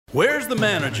Where's the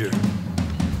manager?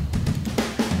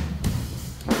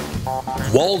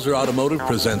 Walzer Automotive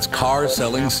presents Car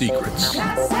Selling Secrets.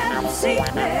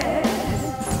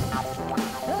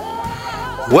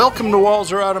 Welcome to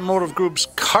Walzer Automotive Group's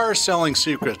Car Selling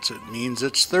Secrets. It means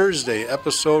it's Thursday,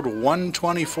 episode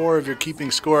 124 of your Keeping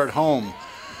Score at Home.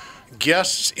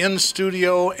 Guests in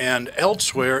studio and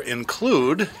elsewhere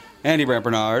include... Andy Brant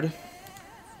Bernard.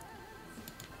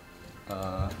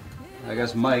 I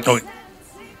guess Mike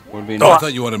would be next. Oh, I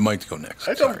thought you wanted Mike to go next.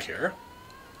 I don't care.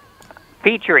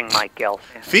 Featuring Mike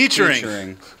Gelson.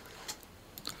 Featuring.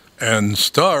 And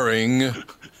starring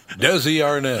Desi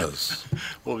Arnaz.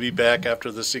 We'll be back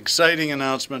after this exciting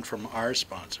announcement from our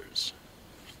sponsors.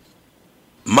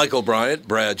 Michael Bryant,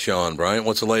 Bradshaw and Bryant,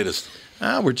 what's the latest?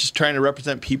 We're just trying to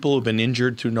represent people who've been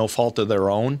injured through no fault of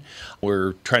their own.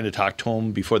 We're trying to talk to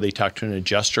them before they talk to an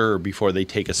adjuster or before they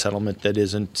take a settlement that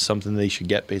isn't something they should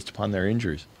get based upon their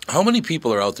injuries. How many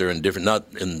people are out there not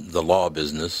in the law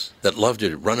business, that love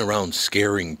to run around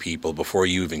scaring people before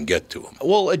you even get to them?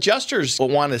 Well, adjusters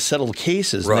want to settle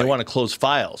cases and they want to close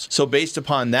files. So based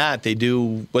upon that, they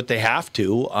do what they have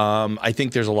to. I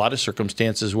think there's a lot of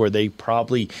circumstances where they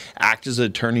probably act as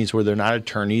attorneys where they're not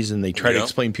attorneys and they try to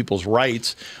explain people's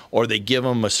rights, or they give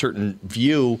them a certain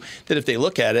view that if they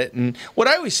look at it, and what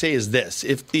I always say is this: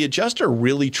 if the adjuster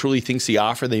really truly thinks the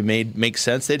offer they made makes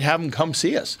sense, they'd have them come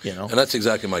see us. And that's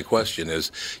exactly my question: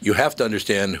 is you have to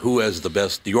understand who has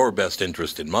your best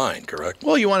interest in mind, correct?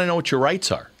 Well, you want to know what your rights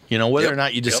are. Whether or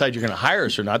not you decide you're going to hire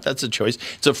us or not, that's a choice.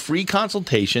 It's a free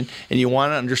consultation, and you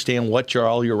want to understand what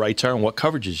all your rights are and what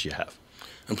coverages you have.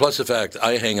 And plus the fact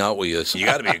I hang out with you, so you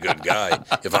got to be a good guy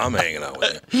if I'm hanging out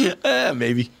with you.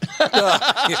 Maybe.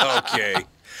 Okay.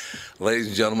 Ladies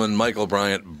and gentlemen, Michael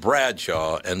Bryant,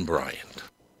 Bradshaw, and Bryant.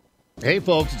 Hey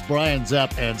folks, it's Brian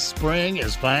Zepp, and spring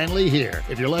is finally here.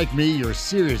 If you're like me, you're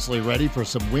seriously ready for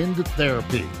some wind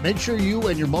therapy. Make sure you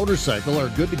and your motorcycle are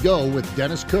good to go with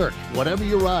Dennis Kirk. Whatever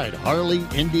you ride, Harley,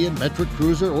 Indian, Metric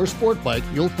Cruiser, or Sport Bike,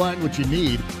 you'll find what you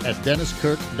need at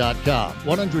DennisKirk.com.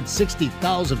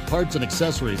 160,000 parts and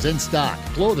accessories in stock,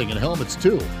 clothing and helmets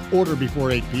too. Order before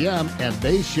 8 p.m. and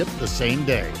they ship the same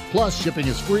day. Plus, shipping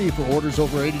is free for orders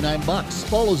over $89.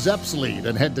 Follow Zepp's lead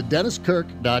and head to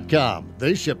DennisKirk.com.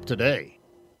 They ship today.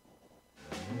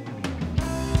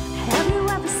 Have you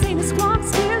ever seen a squawk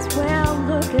steers? Well,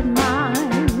 look at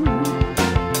mine.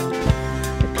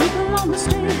 The people on the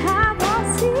street have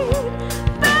all seen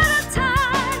better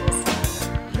times.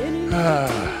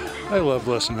 I love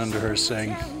listening to her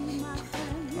sing.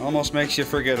 Almost makes you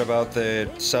forget about the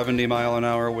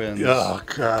 70-mile-an-hour winds. Oh,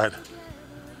 God.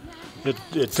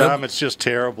 Tom, it's just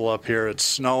terrible up here. It's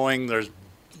snowing. There's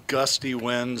gusty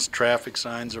winds. Traffic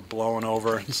signs are blowing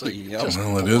over. It's like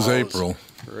Well, it is April.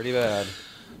 Pretty bad.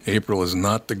 April is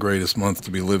not the greatest month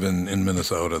to be living in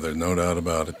Minnesota. There's no doubt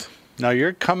about it. Now,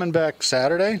 you're coming back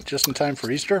Saturday, just in time for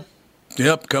Easter?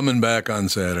 Yep, coming back on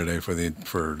Saturday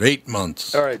for 8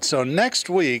 months. All right, so next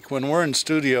week when we're in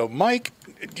studio, Mike,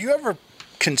 do you ever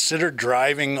consider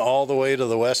driving all the way to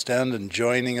the West End and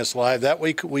joining us live? That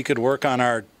way we could work on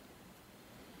our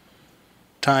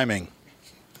timing.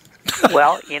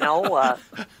 Well,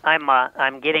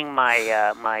 I'm getting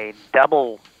my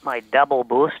double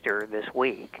booster this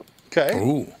week. Okay.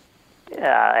 Ooh.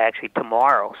 Actually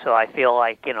tomorrow. So I feel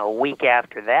like a week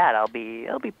after that I'll be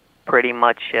pretty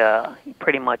much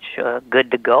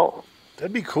good to go.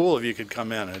 That'd be cool if you could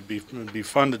come in. It'd be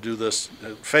fun to do this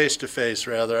face to face.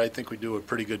 Rather, I think we do a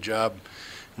pretty good job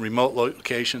in remote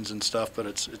locations and stuff. But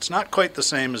it's not quite the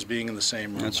same as being in the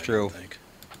same room. That's true. I think.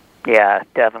 Yeah,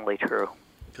 definitely true.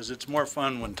 Because it's more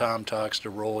fun when Tom talks to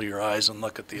roll your eyes and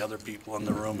look at the other people in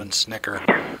the room and snicker.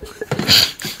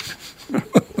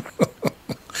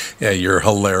 Yeah, you're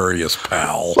hilarious,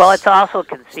 pal. Well, it's also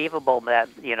conceivable that,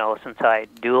 since I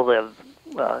do live,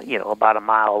 about a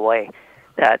mile away,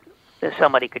 that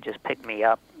somebody could just pick me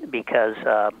up because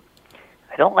I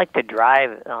don't like to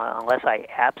drive unless I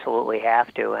absolutely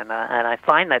have to, and I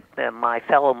find that my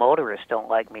fellow motorists don't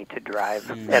like me to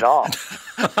drive at all.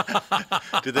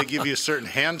 Do they give you certain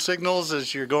hand signals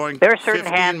as you're going There are certain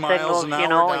 15 hand miles signals, an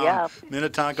hour down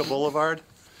Minnetonka Boulevard?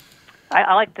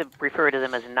 I like to refer to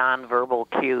them as nonverbal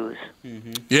cues.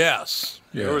 Mm-hmm. Yes.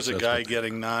 There was a guy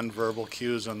getting nonverbal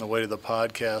cues on the way to the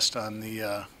podcast on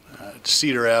the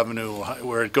Cedar Avenue,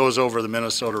 where it goes over the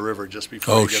Minnesota River just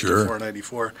before you get to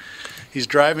 494. He's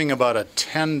driving about a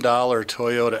 $10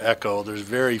 Toyota Echo. There's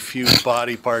very few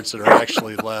body parts that are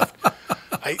actually left.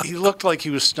 He looked like he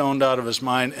was stoned out of his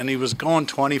mind, and he was going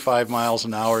 25 miles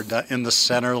an hour in the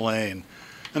center lane.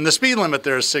 And the speed limit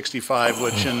there is 65,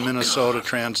 which in Minnesota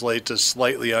translates to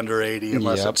slightly under 80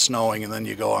 unless it's snowing, and then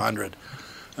you go 100.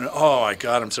 And, oh my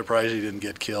God, I'm surprised he didn't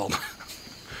get killed.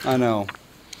 I know.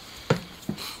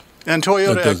 And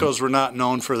Toyota Echoes were not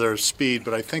known for their speed,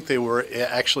 but I think they were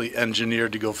actually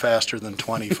engineered to go faster than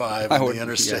 25 on the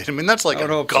interstate. Yeah. I mean, that's like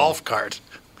a golf cart.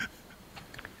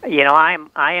 You know,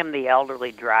 I am the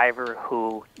elderly driver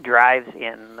who drives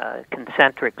in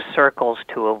concentric circles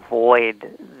to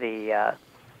avoid the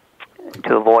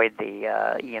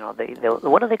you know, the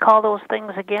what do they call those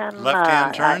things again?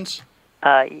 Left-hand turns.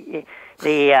 You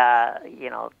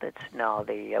know,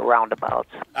 the roundabouts.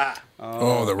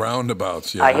 Oh, the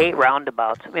roundabouts. Yeah. I hate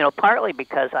roundabouts. You know, partly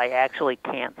because I actually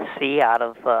can't see out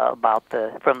of about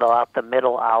the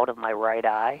middle out of my right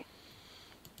eye.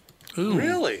 Ooh.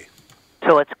 Really?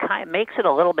 So it's makes it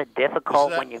a little bit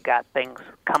difficult when you've got things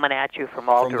coming at you from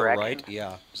all directions. The right?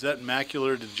 Yeah. Is that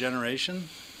macular degeneration?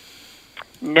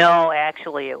 No,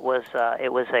 actually, it was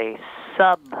a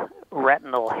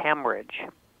subretinal hemorrhage.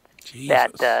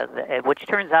 Jesus. Which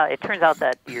turns out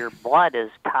that your blood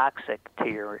is toxic to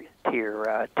your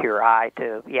eye,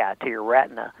 to your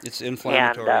retina. It's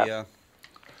inflammatory, yeah.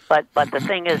 But the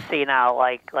thing is, see now,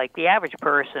 like the average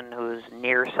person who's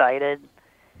nearsighted,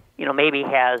 you know, maybe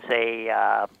has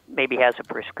a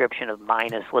prescription of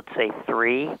minus, let's say,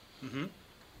 3. Mm-hmm.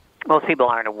 Most people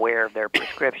aren't aware of their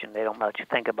prescription; they don't much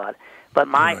think about it. But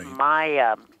my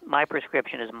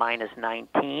prescription is minus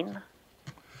 19.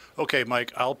 Okay,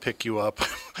 Mike, I'll pick you up.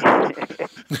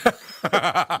 The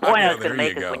point I was going to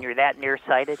make is when you're that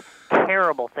nearsighted,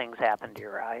 terrible things happen to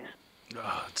your eyes.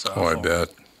 Oh, it's awful.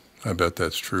 I bet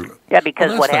that's true. Yeah,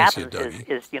 because what happens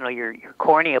is, you know, your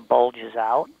cornea bulges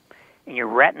out, and your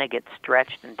retina gets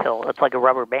stretched until it's like a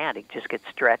rubber band. It just gets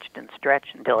stretched and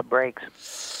stretched until it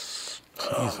breaks.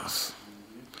 Jesus.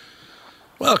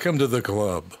 Welcome to the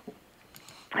club.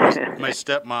 My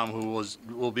stepmom, who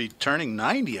will be turning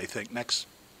 90, I think, next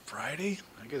Friday.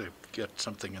 I got to get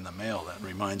something in the mail that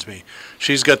reminds me.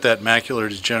 She's got that macular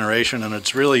degeneration, and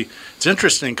it's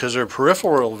interesting because her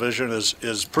peripheral vision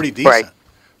is pretty decent. Right.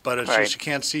 But it's just you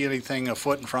can't see anything a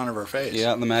foot in front of her face.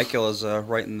 Yeah, and the macula's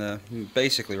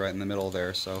basically right in the middle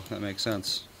there, so that makes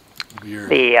sense.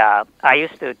 Weird. I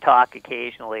used to talk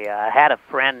occasionally. I had a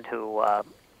friend who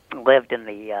lived in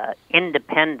the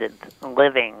independent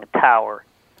living tower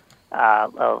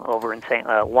over in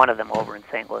one of them over in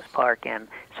St. Louis Park, and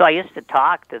so I used to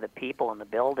talk to the people in the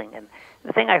building, and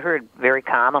the thing I heard very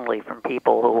commonly from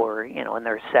people who were, you know, in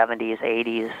their 70s,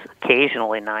 80s,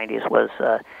 occasionally 90s was,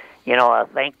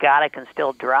 thank God I can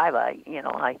still drive. I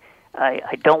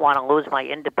don't want to lose my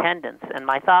independence. And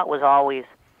my thought was always,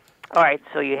 all right,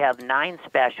 so you have 9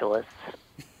 specialists.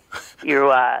 You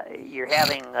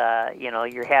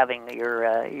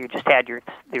just had your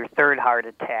third heart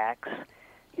attacks.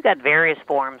 You got various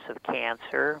forms of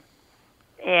cancer,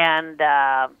 and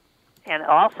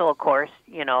also, of course,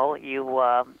 you know, you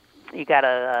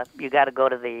gotta go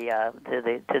to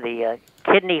the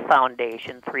Kidney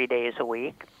Foundation 3 days a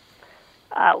week.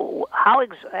 How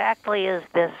exactly is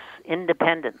this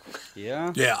independence?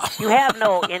 Yeah. You have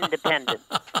no independence.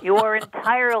 You are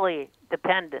entirely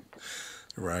dependent.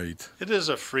 Right. It is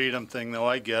a freedom thing, though.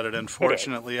 I get it.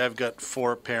 Unfortunately, I've got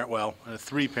 3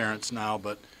 parents now,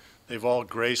 but they've all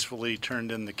gracefully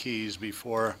turned in the keys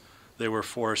before they were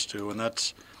forced to, and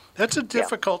that's a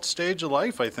difficult stage of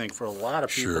life, I think, for a lot of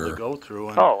people to go through.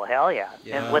 And, oh, hell yeah.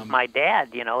 And with my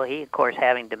dad, you know, he, of course,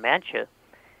 having dementia,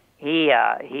 he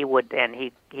was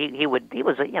a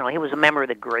member of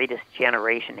the greatest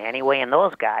generation anyway, and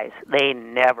those guys, they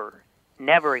never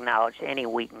acknowledged any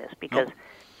weakness because,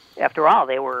 after all,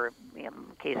 they were, in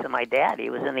the case of my dad, he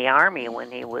was in the Army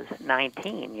when he was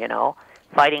 19, you know,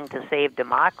 fighting to save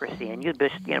democracy. And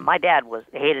my dad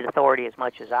hated authority as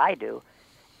much as I do,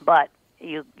 but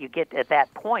you get at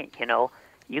that point, you know,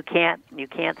 you can't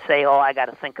say, oh, I got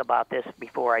to think about this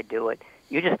before I do it.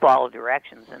 You just follow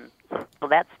directions, and so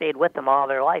that stayed with him all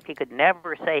their life. He could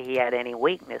never say he had any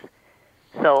weakness.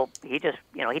 So he just,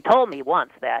 you know, he told me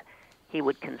once that he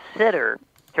would consider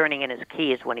turning in his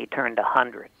keys when he turned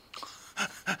 100.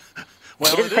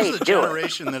 Well, it is the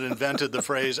generation that invented the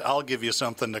phrase, I'll give you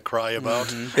something to cry about.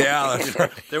 Mm-hmm. Yeah, that's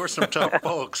right. There were some tough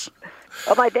folks.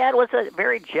 Well, my dad was a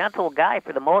very gentle guy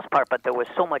for the most part, but there was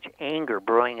so much anger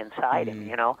brewing inside him,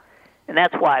 you know. And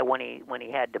that's why when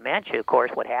he had dementia, of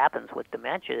course, what happens with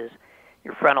dementia is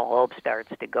your frontal lobe starts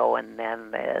to go, and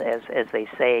then, as they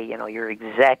say, you know, your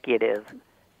executive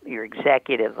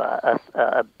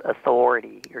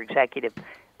authority,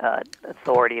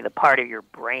 the part of your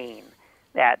brain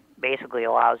that basically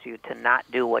allows you to not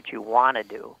do what you want to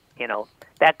do, you know,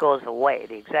 that goes away.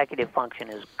 The executive function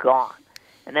is gone.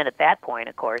 And then at that point,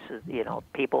 of course, you know,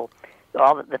 people,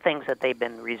 all the things that they've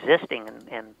been resisting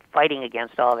and fighting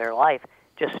against all their life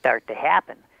just start to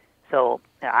happen. So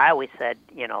I always said,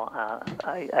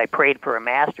 I prayed for a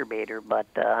masturbator, but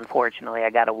unfortunately I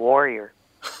got a warrior.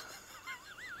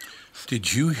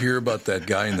 Did you hear about that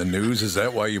guy in the news? Is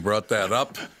that why you brought that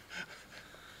up?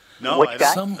 No, Which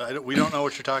guy? we don't know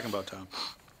what you're talking about, Tom.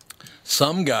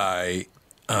 Some guy,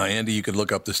 Andy, you could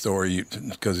look up the story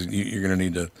because you're going to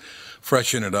need to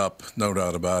freshen it up, no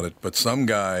doubt about it. But some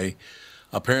guy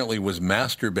apparently was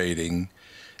masturbating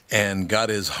and got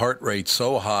his heart rate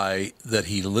so high that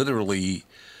he literally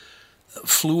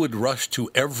fluid rushed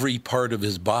to every part of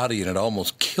his body and it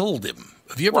almost killed him.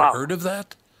 Have you ever heard of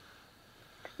that?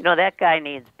 That guy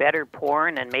needs better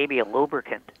porn and maybe a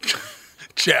lubricant.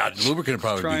 Chad, lubricant would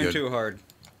probably Trying be good. too hard.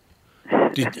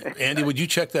 Andy, would you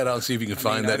check that out and see if you can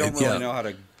find that? I don't really know how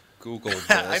to Google this.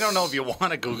 I don't know if you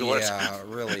want to Google it. Yeah,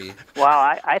 really. Well,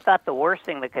 I thought the worst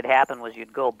thing that could happen was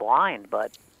you'd go blind,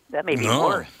 but that may be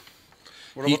worse.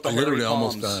 What about the literally hairy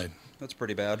almost palms? died. That's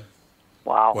pretty bad.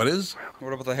 Wow. What is?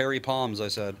 What about the hairy palms, I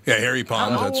said? Yeah, hairy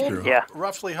palms, that's true. Yeah.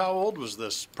 Roughly how old was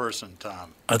this person,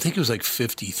 Tom? I think it was like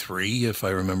 53, if I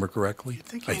remember correctly.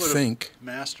 I think.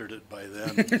 Mastered it by then.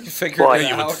 Figured it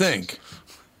you out. would think.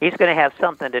 He's going to have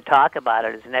something to talk about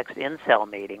at his next incel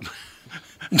meeting.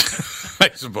 I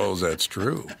suppose that's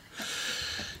true.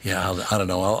 Yeah, I don't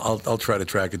know. I'll try to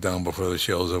track it down before the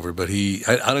show's over. But I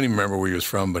don't even remember where he was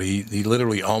from, but he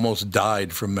literally almost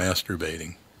died from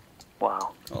masturbating.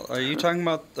 Wow. Are you talking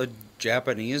about the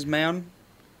Japanese man?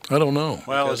 I don't know.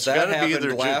 Well, it's got to be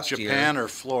either last Japan or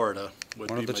Florida.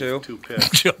 One of the two? Two picks.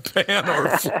 Japan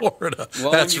or Florida.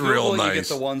 Well, that's when you real Google, nice. You get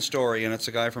the one story, and it's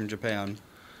a guy from Japan.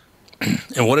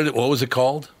 And what was it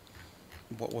called?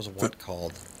 What was what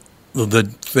called? The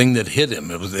thing that hit him.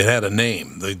 It had a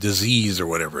name. The disease or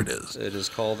whatever it is. It is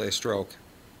called a stroke.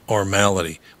 Or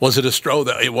malady. Was it a stroke?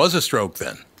 It was a stroke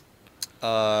then.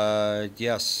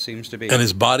 Yes, seems to be. And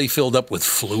his body filled up with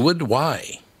fluid?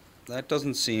 Why? That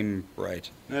doesn't seem right.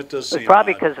 That does It's seem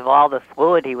probably odd. because of all the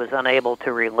fluid he was unable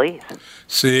to release.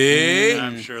 See?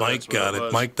 I'm sure Mike that's what got it it.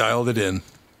 was. Mike dialed it in.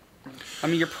 I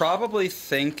mean, you're probably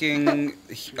thinking.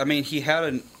 He had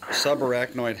a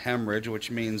subarachnoid hemorrhage,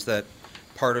 which means that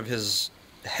part of his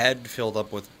head filled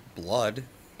up with blood.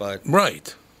 But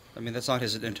Right. I mean, that's not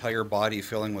his entire body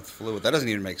filling with fluid. That doesn't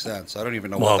even make sense. I don't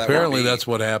even know Well, what that apparently would be. that's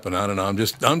what happened. I don't know. I'm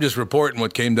just reporting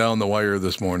what came down the wire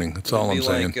this morning. That's all I'm It'd be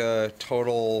saying. like a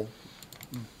total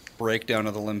breakdown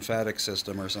of the lymphatic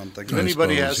system or something. If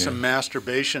anybody suppose, has yeah. some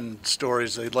masturbation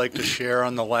stories they'd like to share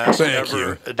on the last Thank ever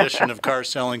you. edition of Car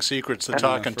Selling Secrets, the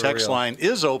talk and for text real. line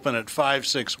is open at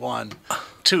 561-228-4061.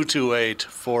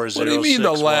 What do you mean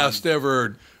the last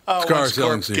ever car once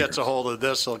selling Corp secret? gets a hold of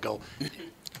this, he'll go,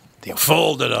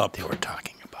 Fold it up. they were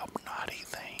talking about naughty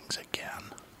things again.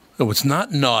 No, it's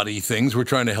not naughty things. We're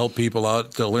trying to help people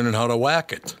out to learning how to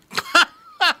whack it.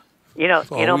 all we My do is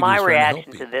trying to help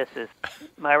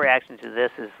reaction to this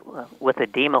is with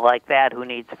edema like that, who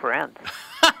needs friends?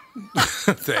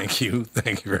 Thank you.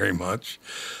 Thank you very much.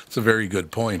 It's a very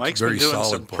good point. Mike's very been doing solid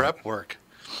some point. prep work.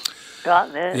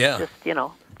 Yeah. Just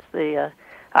it's the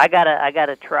I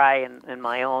gotta try in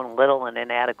my own little and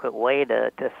inadequate way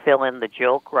to fill in the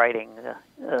joke writing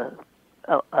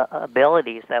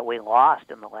abilities that we lost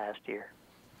in the last year.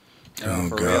 Oh,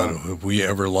 for God. real. Have we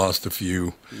ever lost a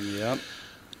few? Yep.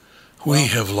 We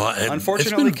have lost.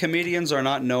 Unfortunately, comedians are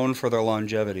not known for their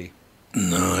longevity.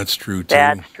 No, that's true, too.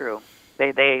 That's true.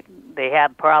 They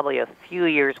have probably a few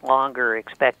years longer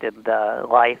expected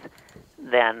life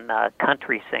than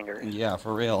country singers. Yeah,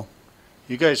 for real.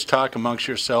 You guys talk amongst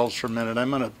yourselves for a minute. I'm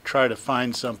going to try to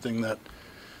find something that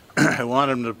I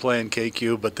wanted them to play in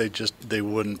KQ, but they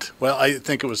wouldn't. Well, I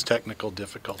think it was technical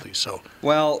difficulty, so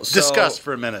discuss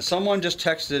for a minute. Someone just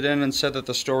texted in and said that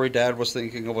the story Dad was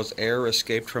thinking of was air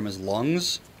escaped from his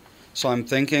lungs. So I'm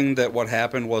thinking that what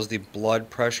happened was the blood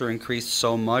pressure increased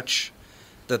so much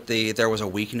that there was a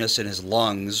weakness in his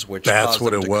lungs, which That's caused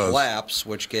what him it to was. collapse,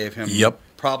 which gave him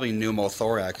probably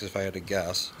pneumothorax, if I had to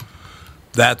guess.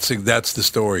 That's the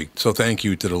story. So thank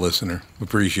you to the listener.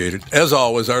 Appreciate it. As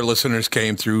always, our listeners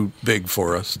came through big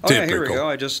for us. Oh, yeah, Typical. here we go.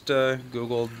 I just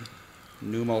Googled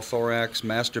pneumothorax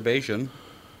masturbation.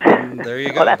 And there you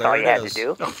go. Well, that's there all it you had is. to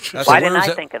do. That's Why it. didn't where is I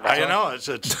that? think of that? I know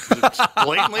it's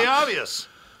blatantly obvious.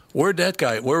 Where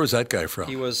was that guy from?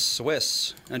 He was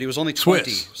Swiss, and he was only 20.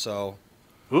 Swiss. So,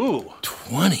 Ooh,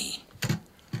 20.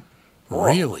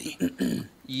 Really?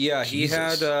 yeah, he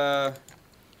Jesus. had.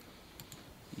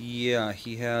 He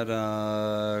had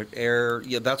air.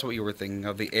 Yeah, that's what you were thinking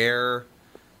of. The air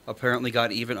apparently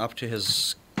got even up to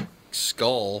his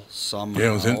skull somehow.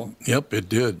 Yeah, it was in. Yep, it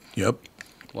did. Yep.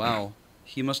 Wow,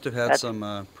 he must have had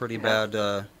some pretty bad.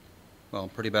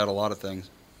 Pretty bad. A lot of things.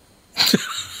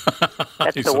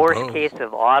 That's the worst case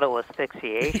of auto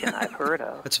asphyxiation I've heard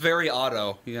of. It's very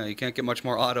auto. Yeah, you can't get much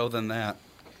more auto than that.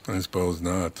 I suppose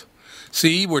not.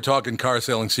 See, we're talking car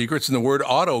selling secrets, and the word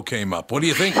auto came up. What do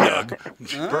you think, Doug?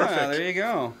 Perfect. There you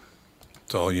go.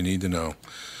 That's all you need to know.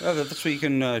 That's what you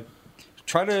can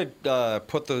try to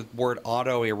put the word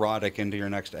autoerotic into your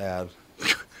next ad.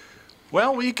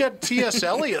 Well, we got T.S.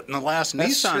 Eliot in the last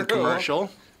Nissan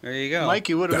commercial. There you go. Mike,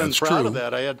 you would have been proud of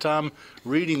that. I had Tom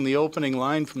reading the opening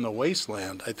line from The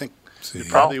Wasteland. I think it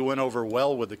probably went over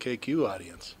well with the KQ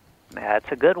audience. That's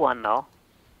a good one, though.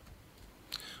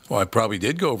 Well, I probably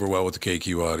did go over well with the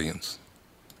KQ audience.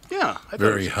 Yeah.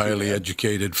 Very highly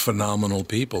educated, phenomenal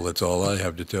people. That's all I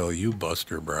have to tell you,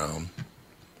 Buster Brown.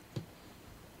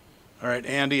 All right,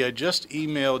 Andy, I just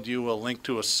emailed you a link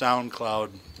to a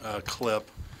SoundCloud clip.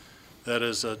 That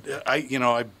is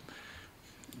I've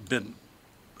been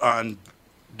on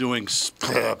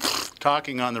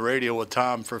talking on the radio with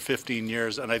Tom for 15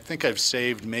 years, and I think I've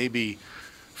saved maybe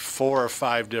 4 or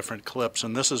 5 different clips,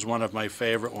 and this is one of my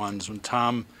favorite ones when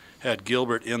Tom had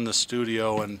Gilbert in the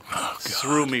studio and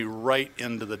threw me right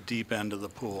into the deep end of the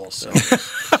pool. So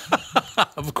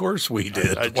of course we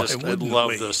did. I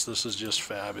love this. This is just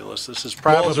fabulous. This is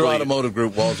probably Walser Automotive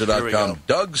Group, Walser.com.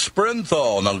 Doug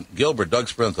Sprinthal. Now, Gilbert, Doug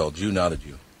Sprinthal, Jew, not a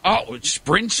Jew. Oh,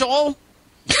 Sprinthal?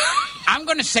 I'm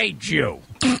going to say Jew.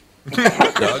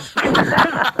 Doug?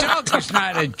 Doug is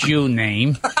not a Jew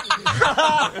name.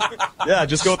 Yeah,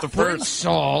 just go with the first.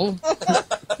 Sprinthal.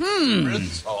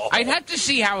 I'd have to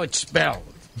see how it's spelled.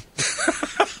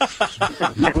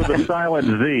 With a silent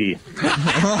Z.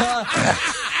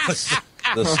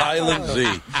 The silent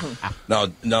Z. Now,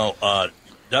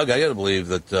 Doug, I got to believe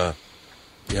that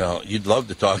you'd love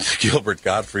to talk to Gilbert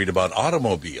Gottfried about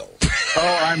automobiles.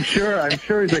 Oh, I'm sure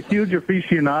he's a huge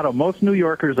aficionado. Most New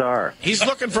Yorkers are. He's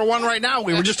looking for one right now.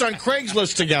 We were just on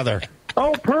Craigslist together.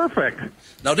 Oh, perfect.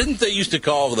 Now, didn't they used to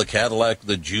call the Cadillac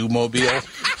the Jew-mobile?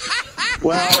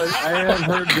 Well, I have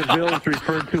heard the bills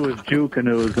referred to as Jew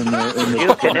canoes in the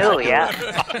Jew canoe, yeah.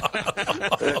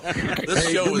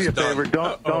 This show do me is a done. favor.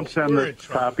 Don't send this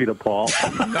copy to Paul.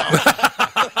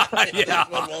 Yeah,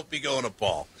 one won't be going to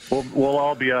Paul. We'll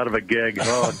all be out of a gig.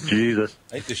 Oh, Jesus.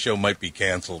 I think the show might be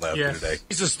canceled after today.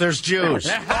 Jesus, there's Jews.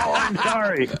 Oh, I'm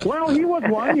sorry. Well, he was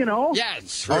one, you know.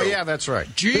 Yes. Oh, yeah, that's right.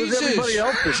 Jesus. Everybody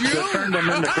else that turned them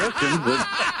into Christians.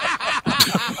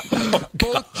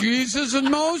 Both Jesus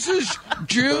and Moses,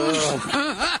 Jews.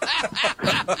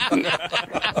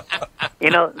 You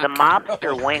know, the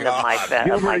mobster wing of my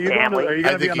family.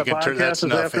 I think you can turn that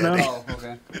enough, Andy. Oh,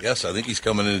 okay. Yes, I think he's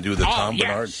coming in to do the Tom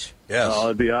Bernard. Yes. Oh,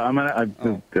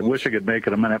 I wish I could make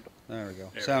it. There we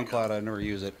go. SoundCloud, I never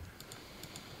use it.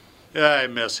 Yeah, I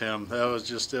miss him. It was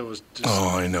just. Oh,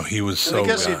 I know. He was so I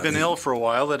guess good. he'd been ill for a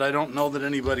while that I don't know that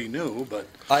anybody knew, but.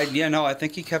 I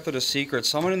think he kept it a secret.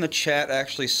 Someone in the chat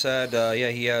actually said,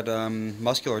 he had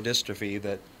muscular dystrophy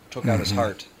that took out his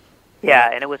heart.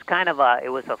 Yeah, and it was kind of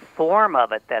a form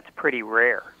of it that's pretty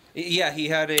rare. Yeah, he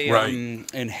had a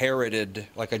inherited,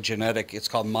 like a genetic, it's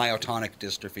called myotonic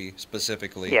dystrophy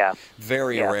specifically. Yeah.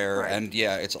 Very rare, right. and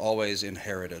it's always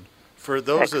inherited. For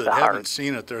those that haven't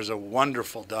seen it, there's a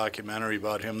wonderful documentary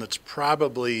about him that's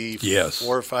probably 4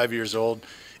 or 5 years old.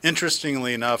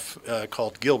 Interestingly enough,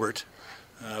 called Gilbert,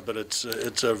 but it's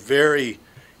a very.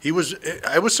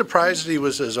 I was surprised that he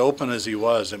was as open as he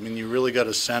was. I mean, you really got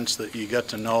a sense that you got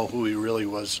to know who he really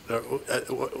was,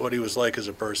 what he was like as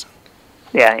a person.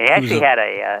 Yeah, he actually had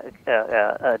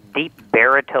a deep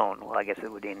baritone. Well, I guess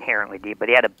it would be inherently deep, but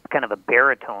he had a kind of a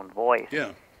baritone voice.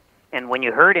 Yeah. And when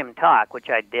you heard him talk, which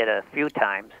I did a few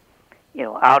times,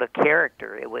 out of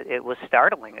character, it was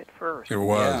startling at first. It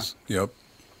was. Yeah. Yep.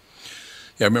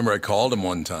 Yeah, I remember I called him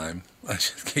one time. I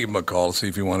gave him a call to see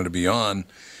if he wanted to be on,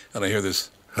 and I hear this,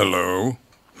 hello?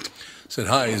 I said,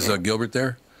 hi, is Gilbert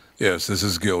there? Yes, this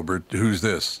is Gilbert. Who's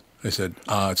this? I said,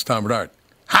 it's Tom Bernard.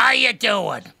 How you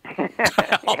doing?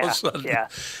 All of a sudden. Yeah,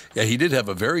 he did have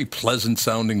a very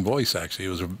pleasant-sounding voice, actually. It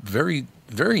was a very,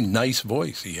 very nice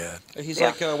voice he had. He's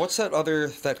like, what's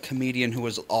that comedian who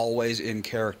was always in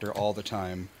character all the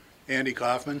time? Andy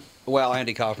Kaufman? Well,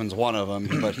 Andy Kaufman's one of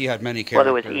them, but he had many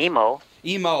characters. Well, there was Emo.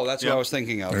 Emo, that's what I was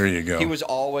thinking of. There you go. He was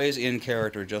always in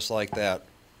character, just like that.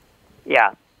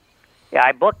 Yeah. Yeah,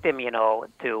 I booked him,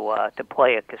 to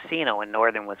play a casino in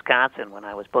northern Wisconsin when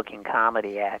I was booking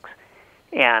comedy acts.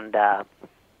 And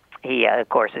he, of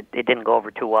course, it didn't go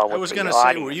over too well with the audience. I was going to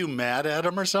say, were you mad at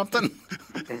him or something?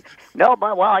 No,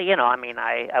 but, well,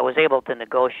 I was able to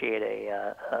negotiate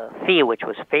a fee which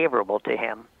was favorable to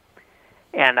him.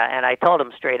 And I told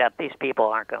him straight up, these people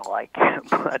aren't going to like him.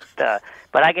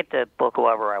 But I get to book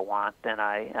whoever I want, and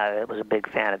I was a big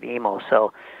fan of Emo.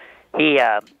 So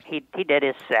he did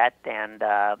his set, and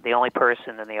the only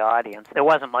person in the audience, there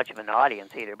wasn't much of an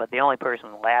audience either, but the only person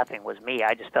laughing was me.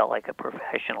 I just felt like a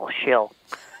professional shill.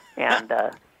 And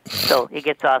so he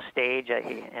gets off stage,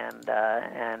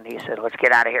 and he said, "Let's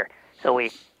get out of here." So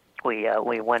we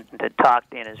went to talk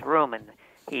in his room, and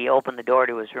he opened the door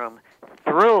to his room,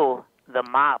 threw the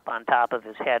mop on top of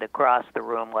his head across the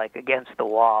room, like against the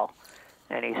wall,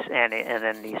 and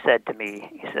then he said to me,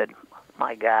 he said,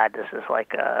 "My God, this is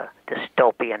like a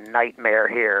dystopian nightmare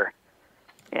here."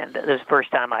 And this is the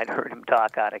first time I'd heard him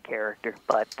talk out of character,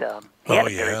 but he had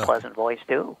a very pleasant voice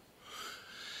too.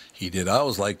 He did. I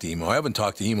always liked Emo. I haven't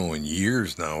talked to Emo in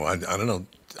years now. I don't know.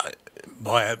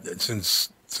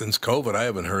 Since COVID, I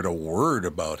haven't heard a word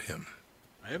about him.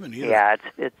 I haven't either. Yeah,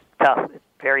 it's tough. It's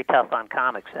very tough on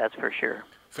comics, that's for sure.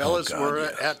 Fellas, we're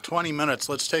at 20 minutes.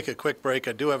 Let's take a quick break.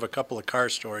 I do have a couple of car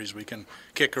stories we can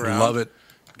kick around. Love it.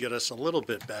 Get us a little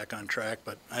bit back on track,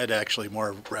 but I'd actually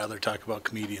rather talk about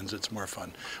comedians. It's more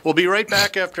fun. We'll be right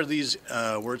back after these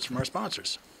words from our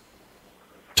sponsors.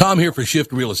 Tom here for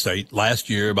Shift Real Estate. Last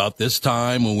year, about this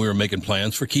time when we were making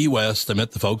plans for Key West, I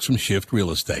met the folks from Shift Real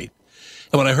Estate.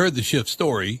 And when I heard the Shift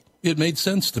story, it made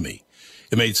sense to me.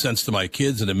 It made sense to my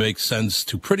kids, and it makes sense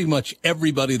to pretty much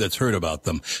everybody that's heard about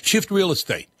them. Shift Real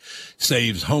Estate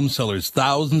saves home sellers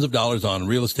thousands of dollars on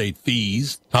real estate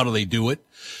fees. How do they do it?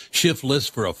 Shift lists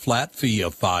for a flat fee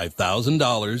of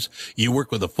 $5,000. You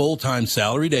work with a full-time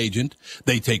salaried agent.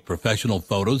 They take professional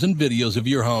photos and videos of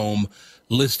your home,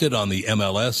 list it on the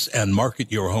MLS, and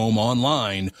market your home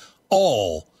online,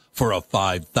 all for a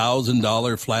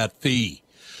 $5,000 flat fee.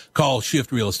 Call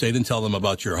Shift Real Estate and tell them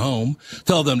about your home.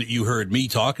 Tell them that you heard me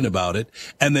talking about it,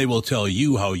 and they will tell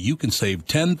you how you can save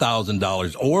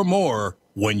 $10,000 or more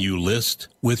when you list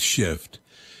with Shift.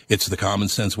 It's the common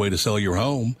sense way to sell your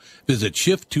home. Visit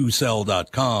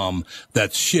shift2sell.com.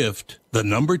 That's shift, the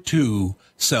number 2,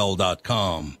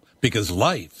 sell.com. Because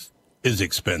life is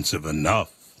expensive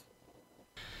enough.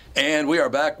 And we are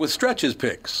back with Stretch's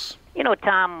picks. You know,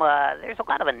 Tom, there's a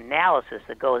lot of analysis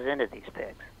that goes into these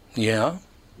picks. Yeah?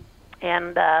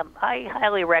 And I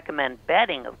highly recommend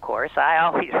betting, of course. I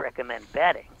always recommend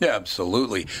betting. Yeah,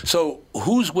 absolutely. So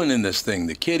who's winning this thing?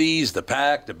 The Kitties, the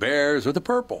Pack, the Bears, or the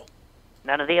Purple?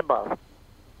 None of the above.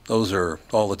 Those are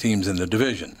all the teams in the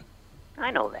division. I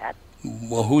know that.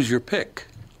 Well, who's your pick?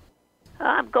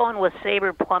 I'm going with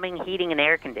Sabre Plumbing, Heating, and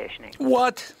Air Conditioning.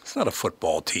 What? It's not a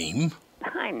football team.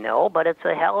 I know, but it's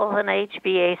a hell of an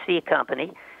HVAC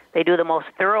company. They do the most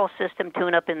thorough system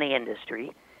tune-up in the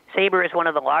industry. Sabre is one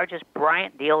of the largest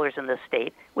Bryant dealers in the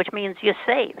state, which means you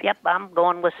save. Yep, I'm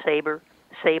going with Sabre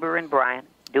and Bryant,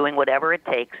 doing whatever it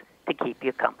takes to keep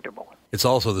you comfortable. It's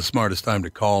also the smartest time to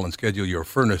call and schedule your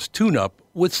furnace tune-up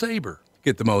with Sabre.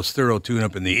 Get the most thorough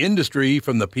tune-up in the industry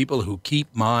from the people who keep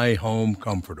my home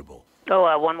comfortable.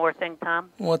 Oh, one more thing,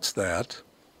 Tom. What's that?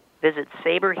 Visit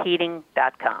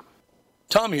saberheating.com.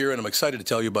 Tom here, and I'm excited to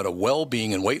tell you about a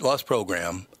well-being and weight loss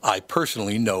program I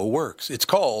personally know works. It's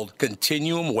called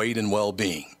Continuum Weight and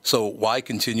Well-Being. So why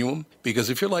Continuum? Because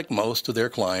if you're like most of their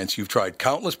clients, you've tried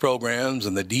countless programs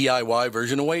and the DIY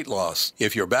version of weight loss.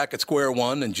 If you're back at square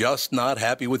one and just not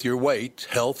happy with your weight,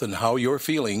 health, and how you're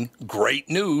feeling, great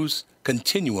news.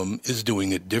 Continuum is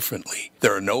doing it differently.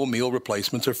 There are no meal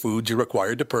replacements or foods you're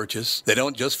required to purchase. They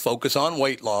don't just focus on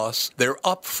weight loss. They're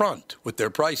upfront with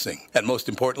their pricing. And most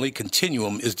importantly,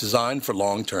 Continuum is designed for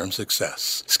long-term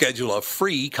success. Schedule a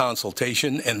free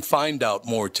consultation and find out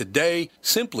more today.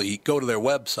 Simply go to their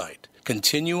website,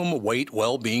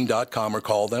 ContinuumWeightWellbeing.com, or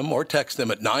call them or text them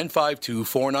at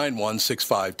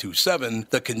 952-491-6527.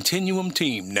 The Continuum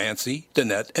team, Nancy,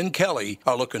 Danette, and Kelly,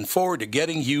 are looking forward to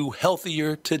getting you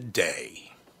healthier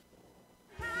today.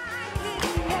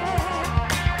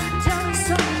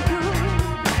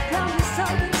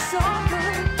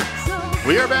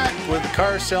 We are back with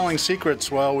Car Selling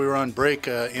Secrets. While we were on break,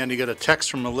 Andy got a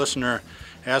text from a listener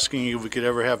asking if we could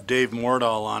ever have Dave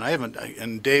Mordahl on.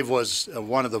 And Dave was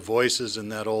one of the voices in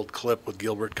that old clip with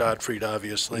Gilbert Gottfried,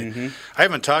 obviously. Mm-hmm. I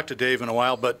haven't talked to Dave in a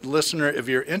while, but listener, if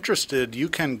you're interested, you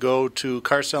can go to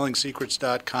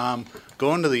carsellingSecrets.com,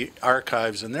 go into the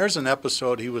archives, and there's an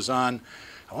episode he was on.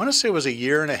 I want to say it was a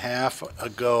year and a half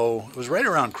ago. It was right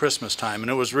around Christmas time, and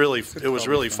it was really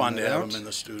fun to have him in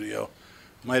the studio.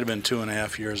 Might have been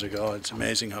 2.5 years ago. It's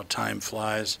amazing how time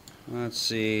flies. Let's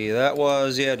see. That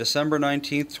was, December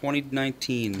 19th,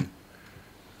 2019.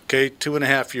 Okay,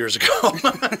 2.5 years ago.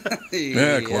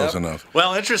 Yeah, close enough.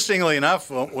 Well, interestingly enough,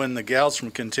 when the gals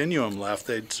from Continuum left,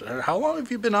 they'd said, "How long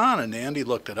have you been on?" And Andy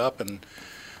looked it up, and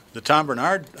the Tom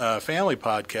Bernard Family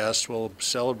Podcast will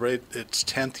celebrate its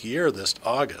 10th year this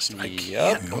August. I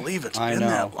can't believe it's been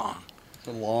that long.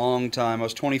 a long time. I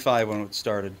was 25 when it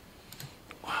started.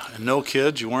 And no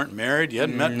kids? You weren't married? You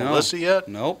hadn't met No. Melissa yet?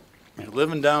 Nope. You're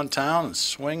living downtown and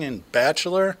swinging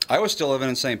bachelor? I was still living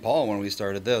in St. Paul when we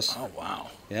started this. Oh, wow.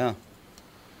 Yeah.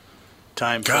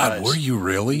 Time God, flies. were you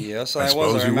really? Yes, I was.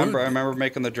 suppose I you remember. would. I remember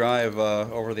making the drive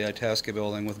over the Itasca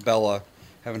building with Bella,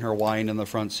 having her whine in the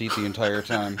front seat the entire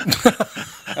time.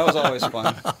 That was always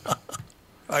fun.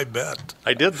 I bet.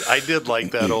 I did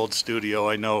like that old studio.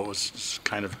 I know it was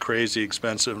kind of crazy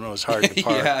expensive and it was hard to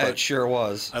park. Yeah, but it sure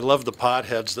was. I love the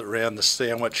potheads that ran the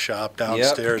sandwich shop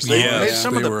downstairs. Yep. They Yes, made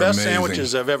some of they the were best amazing.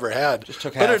 sandwiches I've ever had. Just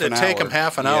took but half it'd an take hour. them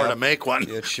half an hour Yep. to make one.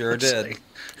 It sure did.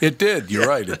 It did. You're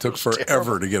right. It took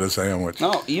forever to get a sandwich.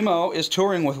 No, Emo is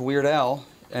touring with Weird Al,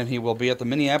 and he will be at the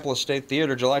Minneapolis State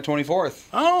Theater July 24th.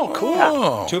 Oh, cool.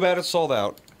 Oh. Too bad it's sold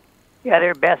out. Yeah,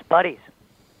 they're best buddies.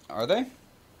 Are they?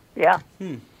 Yeah.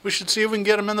 We should see if we can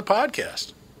get them in the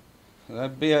podcast.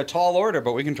 That'd be a tall order,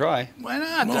 but we can try. Why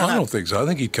not? No, They're I not- don't think so. I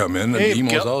think he'd come in, and Hey,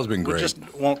 Emo's Gel- always been we great. just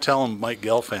won't tell him Mike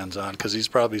Gelfan's on because he's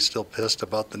probably still pissed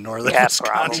about the Northern Yeah,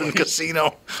 Wisconsin probably.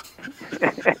 casino.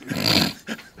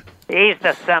 He's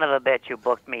the son of a bitch who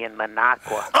booked me in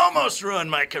Minocqua. Almost ruined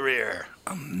my career.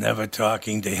 I'm never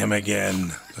talking to him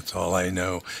again. That's all I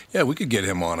know. Yeah, we could get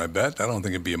him on, I bet. I don't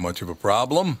think it'd be much of a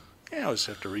problem. Yeah, I just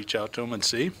have to reach out to him and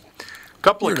see. A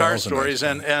couple of Weird car Al's a nice stories,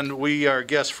 guy. and we are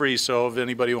guest free, so if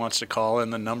anybody wants to call in,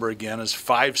 the number again is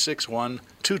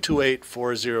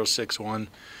 561-228-4061.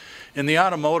 In the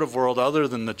automotive world, other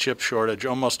than the chip shortage,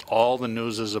 almost all the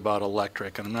news is about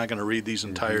electric, and I'm not going to read these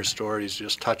entire stories,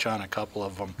 just touch on a couple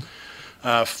of them.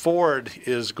 Ford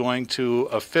is going to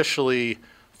officially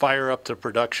fire up the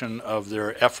production of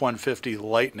their F-150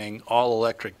 Lightning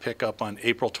all-electric pickup on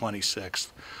April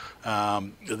 26th.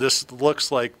 This looks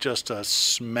like just a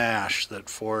smash that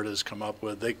Ford has come up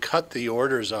with. They cut the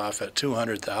orders off at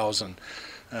 200,000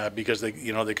 because they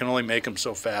can only make them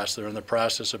so fast. They're in the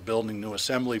process of building new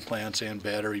assembly plants and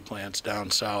battery plants down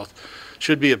south.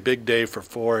 Should be a big day for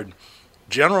Ford.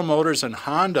 General Motors and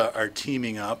Honda are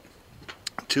teaming up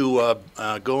to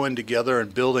go in together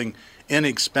and building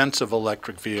inexpensive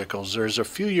electric vehicles. There's a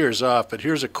few years off, but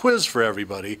here's a quiz for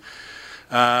everybody.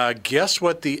 Guess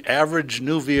what the average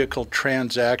new vehicle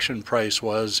transaction price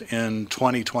was in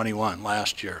 2021,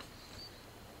 last year?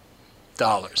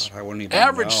 Dollars. I wouldn't even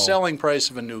Average know. selling price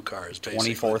of a new car is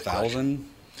basically the question. 24,000.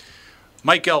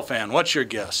 Mike Gelfand, what's your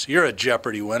guess? You're a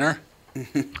Jeopardy winner.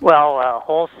 Well,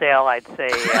 wholesale, I'd say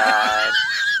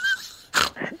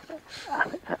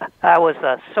I was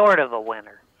sort of a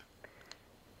winner,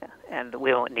 and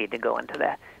we won't need to go into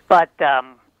that. But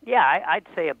yeah, I'd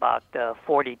say about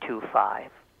 42.5.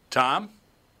 Tom?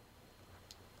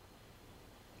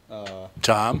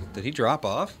 Tom? Did he drop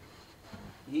off?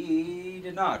 He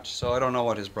did not, so I don't know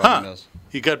what his problem is.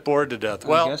 He got bored to death. I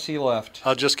Well, guess he left.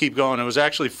 I'll just keep going. It was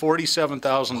actually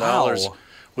 $47,000, Wow.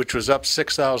 which was up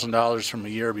 $6,000 from a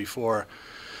year before.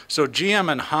 So GM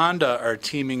and Honda are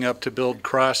teaming up to build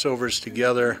crossovers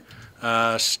together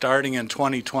starting in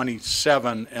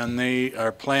 2027, and they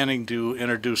are planning to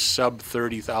introduce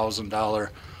sub-$30,000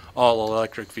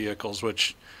 all-electric vehicles,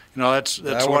 which, that's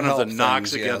That would one of the help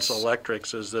knocks things, against yes.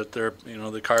 electrics is that they're,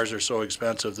 the cars are so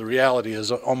expensive. The reality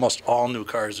is almost all new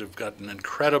cars have gotten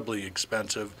incredibly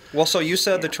expensive. Well, so you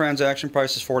said the transaction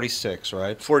price is 46,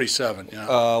 right? 47,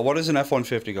 yeah. What does an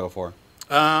F-150 go for?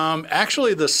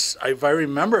 Actually, if I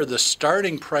remember, the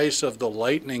starting price of the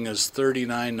Lightning is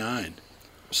 $39,900.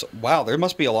 So, wow, there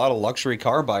must be a lot of luxury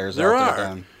car buyers There out are. there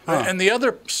then. Huh. And the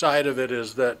other side of it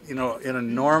is that, in a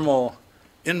normal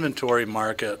inventory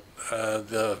market,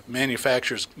 the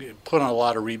manufacturers put on a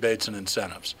lot of rebates and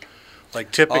incentives. Like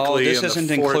typically, this in the isn't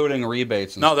Ford- including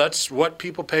rebates. And No, that's what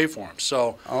people pay for them.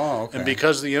 So, okay. and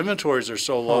because the inventories are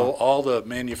so low, all the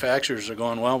manufacturers are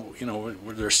going, well,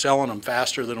 they're selling them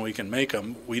faster than we can make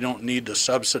them. We don't need to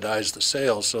subsidize the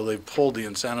sales, so they've pulled the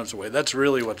incentives away. That's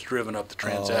really what's driven up the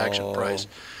transaction price.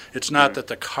 It's not that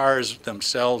the cars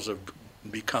themselves have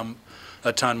become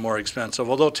a ton more expensive.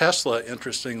 Although Tesla,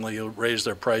 interestingly, raised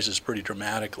their prices pretty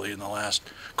dramatically in the last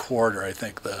quarter. I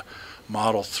think the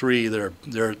Model 3, their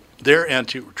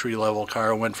entry level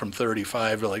car went from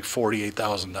 $35,000 to like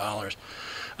 $48,000.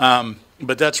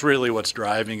 But that's really what's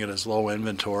driving it is low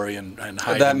inventory and high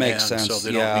demand. that makes sense. So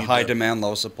they don't Yeah, need high the- demand,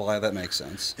 low supply. That makes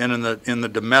sense. And in the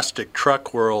domestic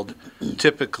truck world,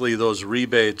 typically those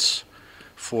rebates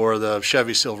for the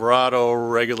Chevy Silverado,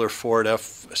 regular Ford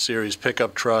F-Series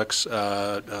pickup trucks,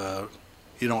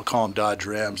 you don't call them Dodge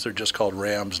Rams, they're just called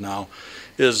Rams now,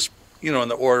 is in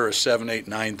the order of $7,000,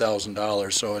 $8,000,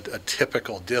 $9,000. So a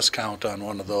typical discount on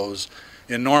one of those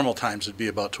in normal times would be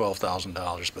about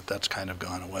 $12,000, but that's kind of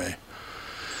gone away.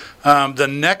 The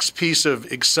next piece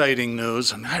of exciting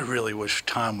news, and I really wish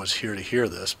Tom was here to hear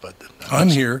this, but I'm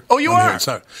here. Oh, you I'm are? here.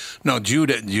 Sorry. No, Jude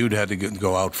had to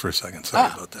go out for a second.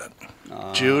 Sorry about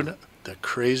that. Jude, the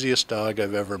craziest dog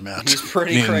I've ever met. He's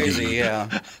pretty crazy,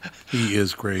 yeah. He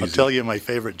is crazy. I'll tell you my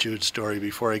favorite Jude story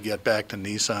before I get back to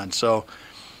Nissan. So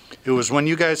it was when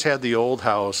you guys had the old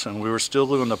house and we were still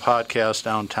doing the podcast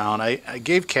downtown. I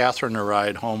gave Catherine a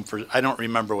ride home for, I don't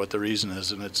remember what the reason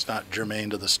is, and it's not germane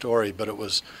to the story, but it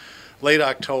was late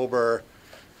October.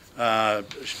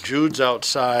 Jude's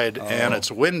outside and it's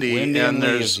windy and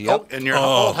there's and your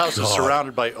whole house is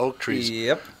surrounded by oak trees.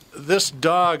 Yep. This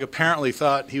dog apparently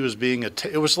thought he was being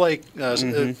it was like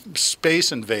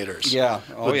Space Invaders. Yeah.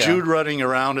 With Jude running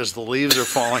around as the leaves are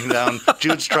falling down.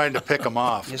 Jude's trying to pick them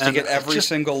off. He has to get every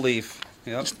single leaf.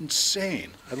 Yep. It's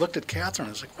insane. I looked at Catherine.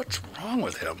 I was like, "What's wrong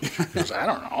with him?" He goes, "I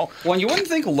don't know." Well, you wouldn't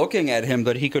think looking at him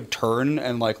that he could turn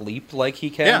and like leap like he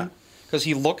can. Yeah. Because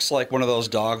he looks like one of those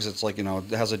dogs that's like,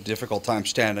 has a difficult time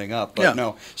standing up. But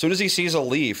no, as soon as he sees a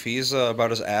leaf, he's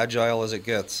about as agile as it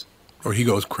gets. Or he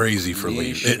goes crazy for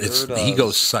leaves. He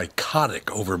goes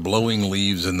psychotic over blowing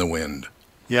leaves in the wind.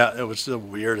 Yeah, it was the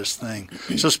weirdest thing.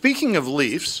 So speaking of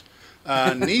leaves,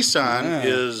 Nissan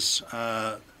is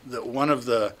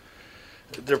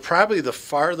they're probably the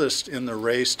farthest in the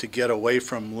race to get away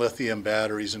from lithium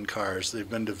batteries in cars. They've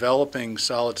been developing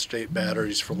solid-state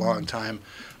batteries for a long time.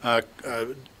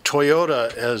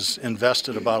 Toyota has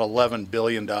invested about $11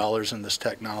 billion in this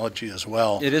technology as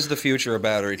well. It is the future of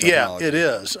battery technology. Yeah, it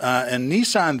is. And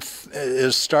Nissan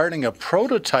is starting a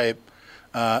prototype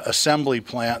assembly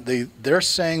plant. They're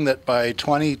saying that by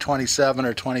 2027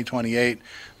 or 2028,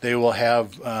 they will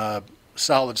have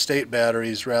solid-state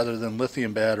batteries rather than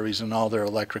lithium batteries in all their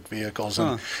electric vehicles.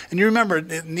 And you remember,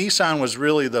 Nissan was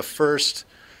really the first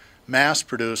mass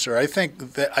producer. I think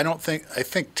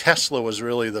Tesla was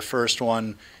really the first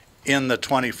one in the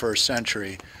 21st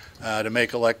century to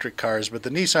make electric cars, but the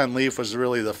Nissan Leaf was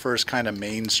really the first kind of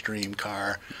mainstream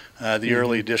car. The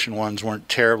early edition ones weren't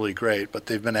terribly great, but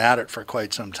they've been at it for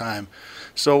quite some time.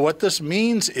 So what this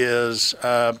means is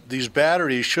these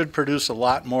batteries should produce a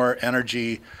lot more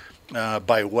energy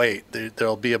by weight.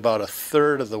 There'll be about a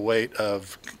third of the weight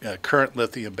of current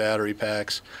lithium battery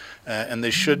packs, and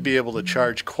they should be able to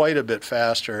charge quite a bit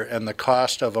faster, and the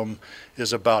cost of them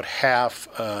is about half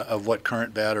of what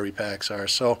current battery packs are.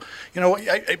 So,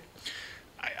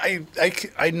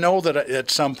 I know that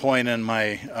at some point in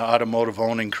my automotive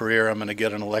owning career, I'm going to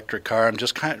get an electric car. I'm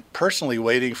just kind of personally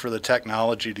waiting for the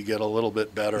technology to get a little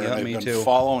bit better, and I've been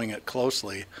following it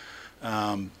closely.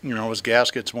 As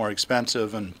gas gets more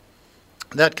expensive, and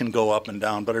that can go up and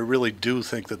down, but I really do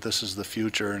think that this is the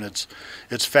future, and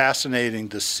it's fascinating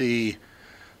to see.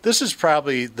 This is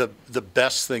probably the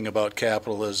best thing about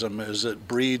capitalism, is it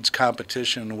breeds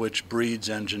competition, which breeds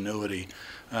ingenuity.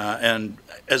 And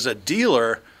as a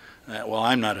dealer, well,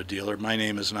 I'm not a dealer. My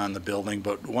name isn't on the building,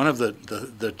 but one of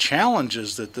the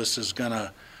challenges that this is going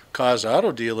to cause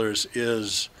auto dealers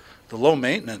is the low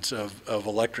maintenance of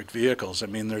electric vehicles. I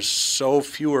mean, there's so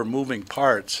fewer moving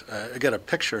parts. I got a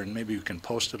picture, and maybe you can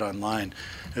post it online.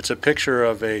 It's a picture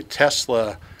of a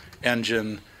Tesla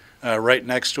engine right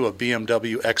next to a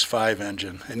BMW X5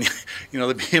 engine. And,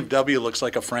 the BMW looks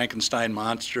like a Frankenstein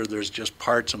monster. There's just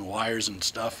parts and wires and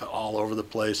stuff all over the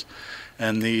place.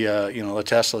 And the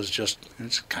Tesla's just,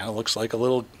 it kind of looks like a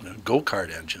little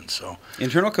go-kart engine. So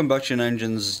internal combustion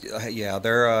engines,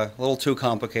 they're a little too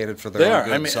complicated for their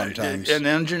own good sometimes. And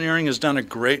engineering has done a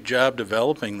great job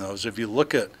developing those. If you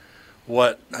look at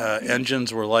what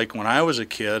engines were like when I was a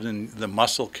kid in the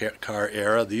muscle car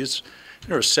era, these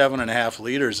were 7.5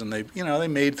 liters, and they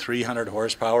made 300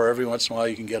 horsepower. Every once in a while,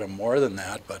 you can get them more than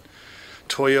that. But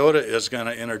Toyota is going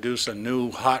to introduce a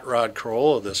new hot rod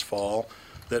Corolla this fall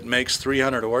that makes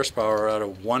 300 horsepower out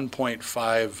of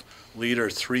 1.5 liter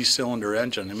 3-cylinder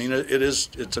engine. I mean,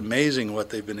 it's amazing what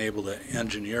they've been able to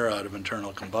engineer out of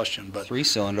internal combustion. But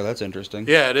 3-cylinder, that's interesting.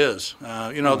 Yeah, it is.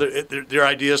 Their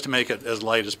idea is to make it as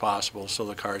light as possible so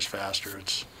the car's faster.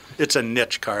 It's a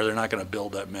niche car. They're not going to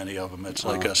build that many of them. It's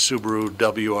like a Subaru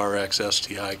WRX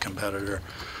STI competitor.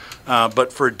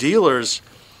 But for dealers,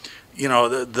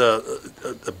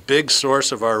 the big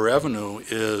source of our revenue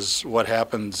is what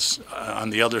happens on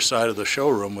the other side of the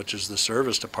showroom, which is the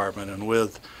service department. And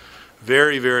with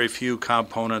very, very few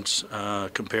components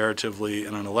comparatively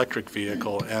in an electric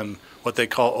vehicle and what they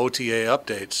call OTA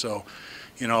updates. So,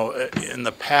 in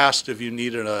the past, if you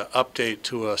needed an update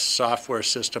to a software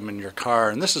system in your car,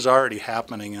 and this is already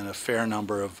happening in a fair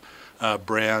number of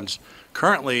brands,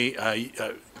 currently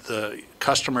the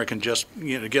customer can just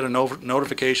get a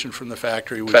notification from the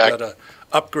factory. We've got to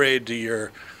upgrade to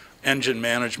your engine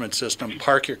management system.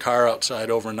 Park your car outside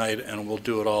overnight, and we'll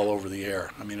do it all over the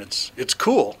air. I mean, it's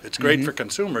cool. It's great for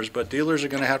consumers, but dealers are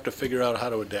going to have to figure out how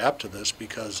to adapt to this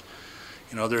because,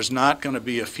 there's not going to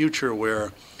be a future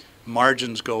where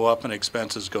margins go up and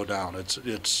expenses go down.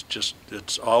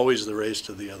 It's always the race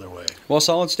to the other way. Well,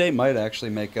 solid state might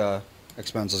actually make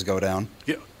expenses go down.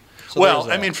 Yeah. So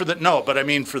well, I mean for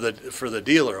the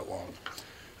dealer it won't.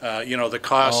 The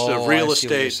cost of real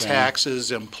estate,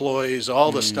 taxes, employees,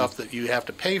 all the stuff that you have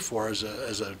to pay for as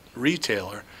a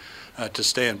retailer to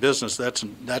stay in business.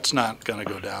 That's not going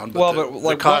to go down. But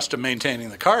the cost of maintaining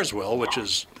the cars will, which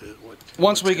is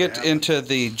once we get into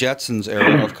the Jetsons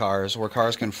era of cars, where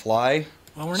cars can fly.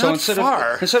 Well, we're not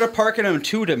far. Instead of parking them in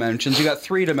 2 dimensions, you got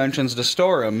 3 dimensions to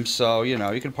store them. So you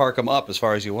can park them up as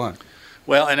far as you want.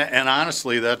 Well, and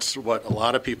honestly, that's what a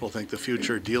lot of people think the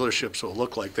future dealerships will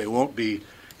look like. They won't be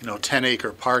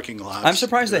 10-acre parking lots. I'm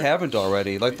surprised they haven't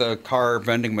already, like the car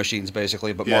vending machines,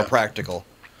 basically, but more practical.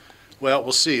 Well,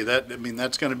 we'll see.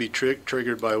 That's going to be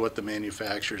triggered by what the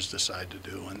manufacturers decide to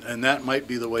do, and that might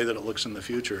be the way that it looks in the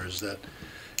future. Is that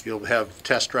you'll have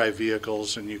test drive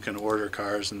vehicles, and you can order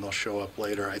cars, and they'll show up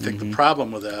later. I think the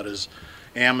problem with that is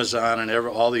Amazon and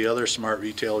all the other smart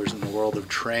retailers in the world have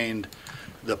trained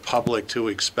the public to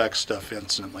expect stuff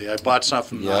instantly. I bought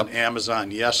something on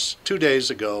Amazon 2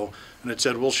 days ago, and it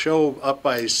said, we'll show up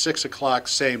by 6 o'clock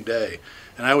same day.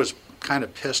 And I was kind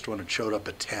of pissed when it showed up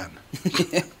at 10.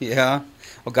 Yeah.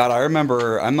 Oh, God, I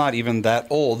remember, I'm not even that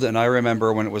old, and I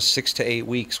remember when it was 6 to 8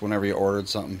 weeks whenever you ordered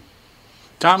something.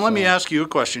 Tom, let me ask you a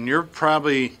question. You're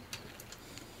probably,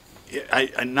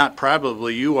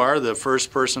 you are the first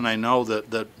person I know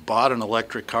that bought an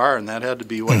electric car, and that had to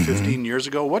be, 15 years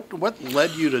ago? What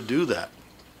led you to do that?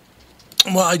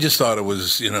 Well, I just thought it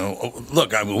was,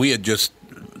 look, we had just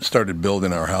started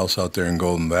building our house out there in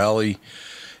Golden Valley,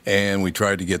 and we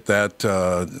tried to get that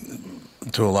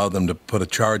to allow them to put a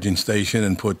charging station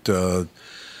and put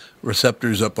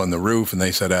receptors up on the roof, and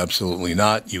they said absolutely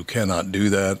not. You cannot do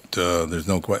that. There's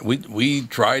no question. We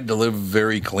tried to live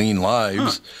very clean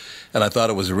lives, and I thought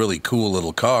it was a really cool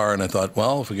little car, and I thought,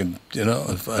 well, if we can,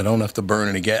 if I don't have to burn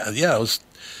any gas. Yeah, it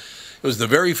was the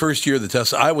very first year the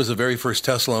Tesla. I was the very first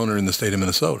Tesla owner in the state of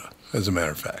Minnesota, as a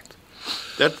matter of fact.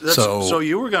 So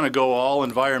you were going to go all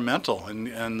environmental, and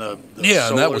the yeah, solar,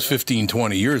 and that was 15,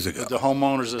 20 years ago. The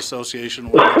homeowners association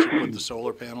would let you put the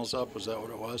solar panels up. Was that what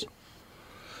it was?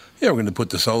 Yeah, we're going to put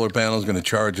the solar panels, going to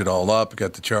charge it all up.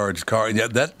 Got the charged car. Yeah,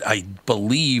 that I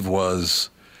believe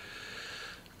was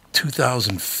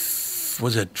 2000.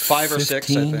 Was it 5 or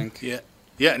 6? I think.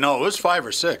 Yeah. No, it was 5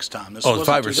 or 6, Tom. It was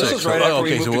 5 or 6. This was right after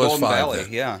we moved to Golden 5 Valley.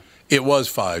 then. Yeah. It was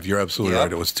 5. You're absolutely right.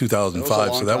 It was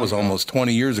 2005, so that was almost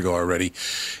 20 years ago already.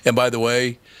 And by the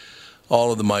way,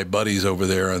 all of my buddies over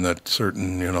there on that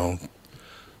certain,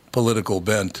 political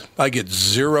bent, I get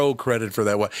zero credit for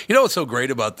that. You know what's so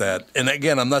great about that? And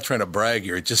again, I'm not trying to brag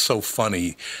here. It's just so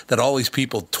funny that all these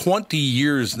people, 30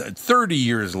 years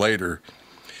later,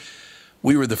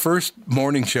 we were the first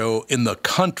morning show in the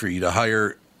country to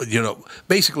hire,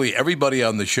 basically everybody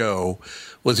on the show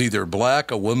was either black,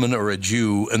 a woman, or a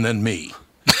Jew, and then me.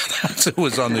 That's who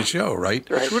was on the show, right?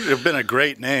 It would have been a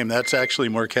great name. That's actually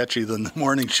more catchy than the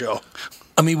morning show.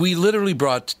 I mean, we literally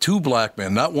brought 2 black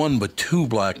men, not one, but 2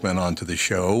 black men onto the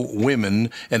show.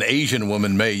 Women, an Asian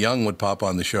woman, Mae Young, would pop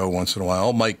on the show once in a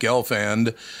while. Mike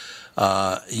Gelfand,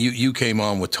 you came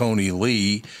on with Tony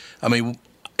Lee. I mean,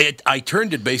 I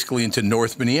turned it basically into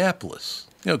North Minneapolis,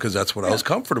 because that's what I was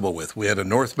comfortable with. We had a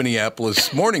North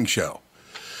Minneapolis morning show.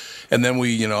 And then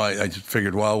I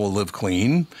figured, well, we'll live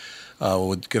clean.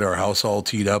 We'll get our house all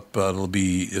teed up. It'll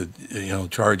be,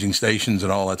 charging stations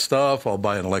and all that stuff. I'll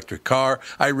buy an electric car.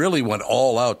 I really went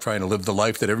all out trying to live the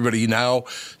life that everybody now,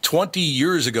 20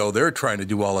 years ago, they're trying to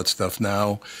do all that stuff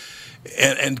now.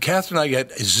 And Catherine and I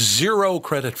get zero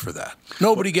credit for that.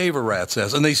 Nobody gave a rat's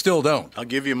ass, and they still don't. I'll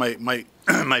give you my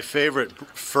my favorite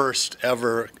first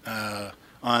ever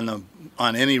on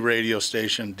any radio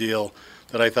station deal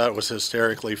that I thought was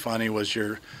hysterically funny was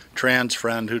your trans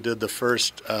friend who did the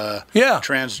first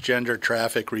transgender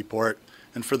traffic report.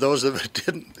 And for those of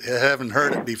you who haven't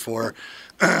heard it before,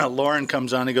 Lauren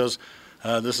comes on. He goes,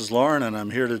 "This is Lauren, and I'm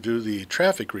here to do the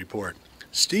traffic report.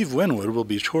 Steve Winwood will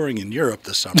be touring in Europe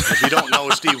this summer." If you don't know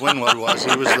who Steve Winwood was,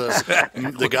 he was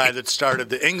the guy that started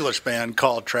the English band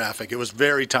called Traffic. It was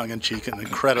very tongue-in-cheek and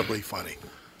incredibly funny.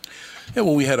 Yeah,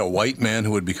 well, we had a white man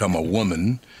who would become a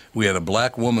woman. We had a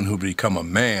black woman who would become a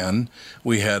man.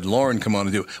 We had Lauren come on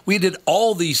and do it. We did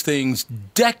all these things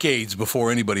decades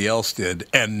before anybody else did,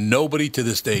 and nobody to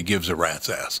this day gives a rat's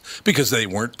ass because they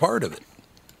weren't part of it.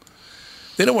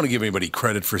 They don't want to give anybody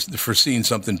credit for seeing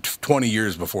something 20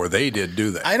 years before they did,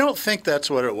 do they? I don't think that's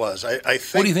what it was. I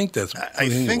think. What do you think that's? I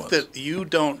think that you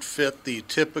don't fit the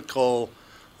typical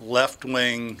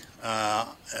left-wing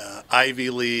Ivy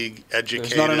League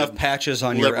educated. There's not enough patches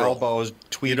on your elbows.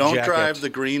 Tweed You don't jacket. drive the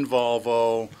green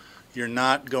Volvo. You're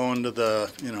not going to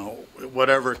the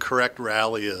whatever correct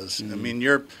rally is. I mean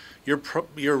you're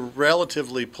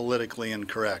relatively politically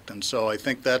incorrect, and so I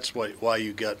think that's why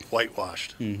you get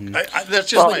whitewashed. That's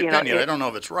just my opinion. I don't know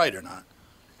if it's right or not.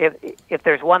 If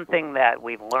there's one thing that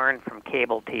we've learned from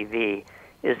cable TV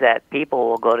is that people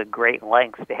will go to great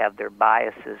lengths to have their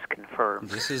biases confirmed.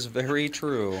 This is very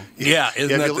true. Yeah, if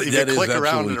you click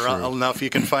around enough, you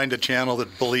can find a channel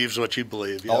that believes what you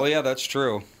believe. Oh yeah, that's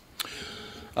true.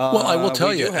 Well, I will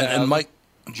tell you, and Mike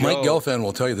Gelfand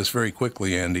will tell you this very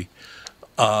quickly, Andy,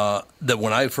 that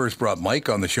when I first brought Mike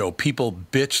on the show, people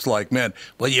bitched like, man,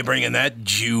 what are you bringing that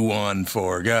Jew on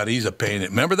for? God, he's a pain.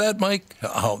 Remember that, Mike?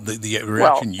 How the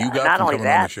reaction you got from coming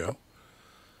on the show?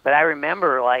 But I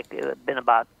remember, it had been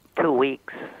about 2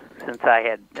 weeks since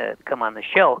I had come on the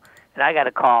show, and I got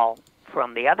a call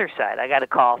from the other side. I got a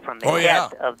call from the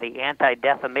head of the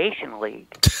Anti-Defamation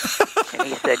League, and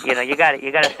he said, you got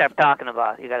to stop talking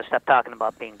about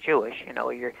being Jewish. And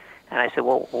I said,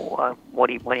 well, what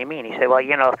do you mean? He said,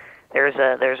 well, there's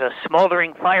a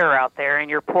smoldering fire out there, and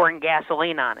you're pouring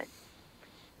gasoline on it.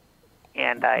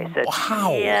 And I said,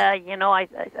 wow. Yeah,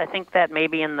 I think that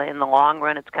maybe in the long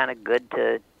run, it's kind of good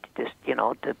to just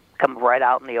to come right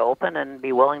out in the open and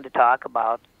be willing to talk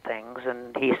about things.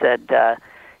 And he said,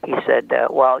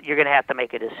 well, you're going to have to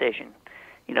make a decision.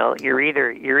 You're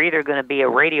either going to be a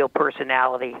radio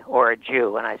personality or a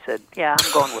Jew. And I said, yeah,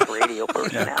 I'm going with radio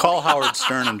personality. Call Howard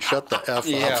Stern and shut the F up.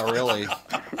 Yeah, really.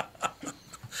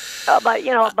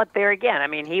 But there again, I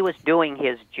mean, he was doing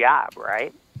his job,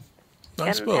 right?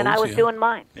 I suppose, and I was doing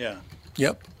mine. Yeah.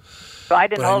 Yep. So I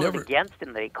didn't hold it against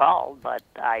him that he called, but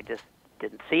I just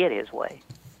didn't see it his way.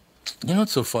 You know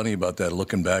what's so funny about that,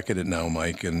 looking back at it now,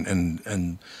 Mike,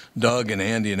 and Doug and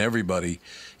Andy and everybody,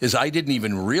 is I didn't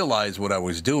even realize what I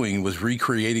was doing was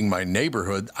recreating my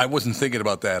neighborhood. I wasn't thinking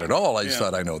about that at all. I just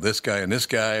thought, I know this guy,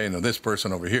 I know this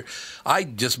person over here. I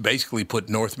just basically put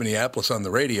North Minneapolis on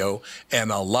the radio,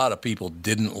 and a lot of people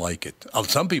didn't like it.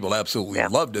 Some people absolutely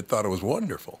loved it, thought it was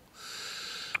wonderful.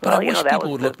 But I wish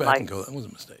people would look back and go, that was a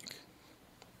mistake.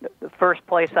 The first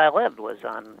place I lived was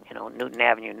on, Newton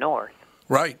Avenue North.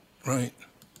 Right.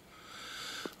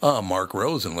 Mark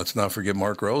Rosen. Let's not forget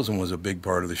Mark Rosen was a big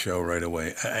part of the show right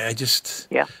away.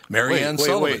 Mary Ann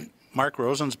Sullivan. Wait. Mark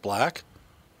Rosen's black?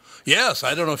 Yes.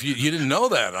 I don't know if you didn't know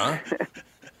that, huh?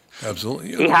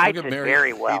 Absolutely. He hides it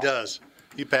very well. He does.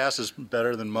 He passes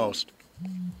better than most.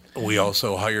 We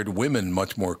also hired women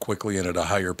much more quickly and at a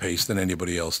higher pace than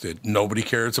anybody else did. Nobody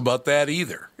cares about that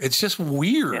either. It's just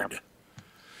weird.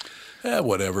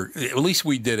 Whatever. At least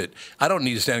we did it. I don't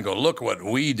need to stand and go, look what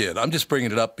we did. I'm just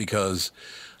bringing it up because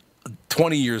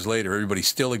 20 years later, everybody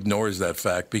still ignores that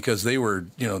fact because they were,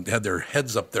 had their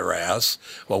heads up their ass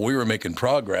while we were making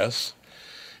progress.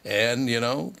 And,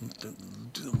 it's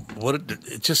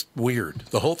just weird.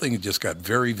 The whole thing just got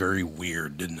very, very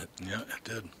weird, didn't it? Yeah, it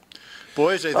did.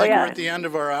 Boys, I think we're at the end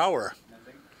of our hour.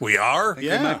 We are?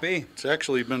 Yeah. It might be. It's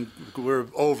actually we're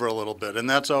over a little bit, and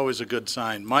that's always a good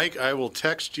sign. Mike, I will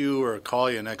text you or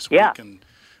call you next week, and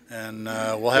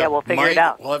we'll figure it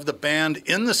out. We'll have the band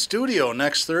in the studio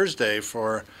next Thursday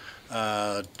for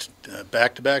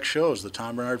back-to-back shows, the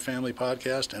Tom Bernard Family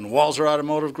Podcast and Walser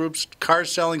Automotive Group's Car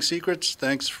Selling Secrets.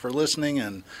 Thanks for listening,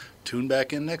 and tune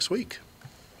back in next week.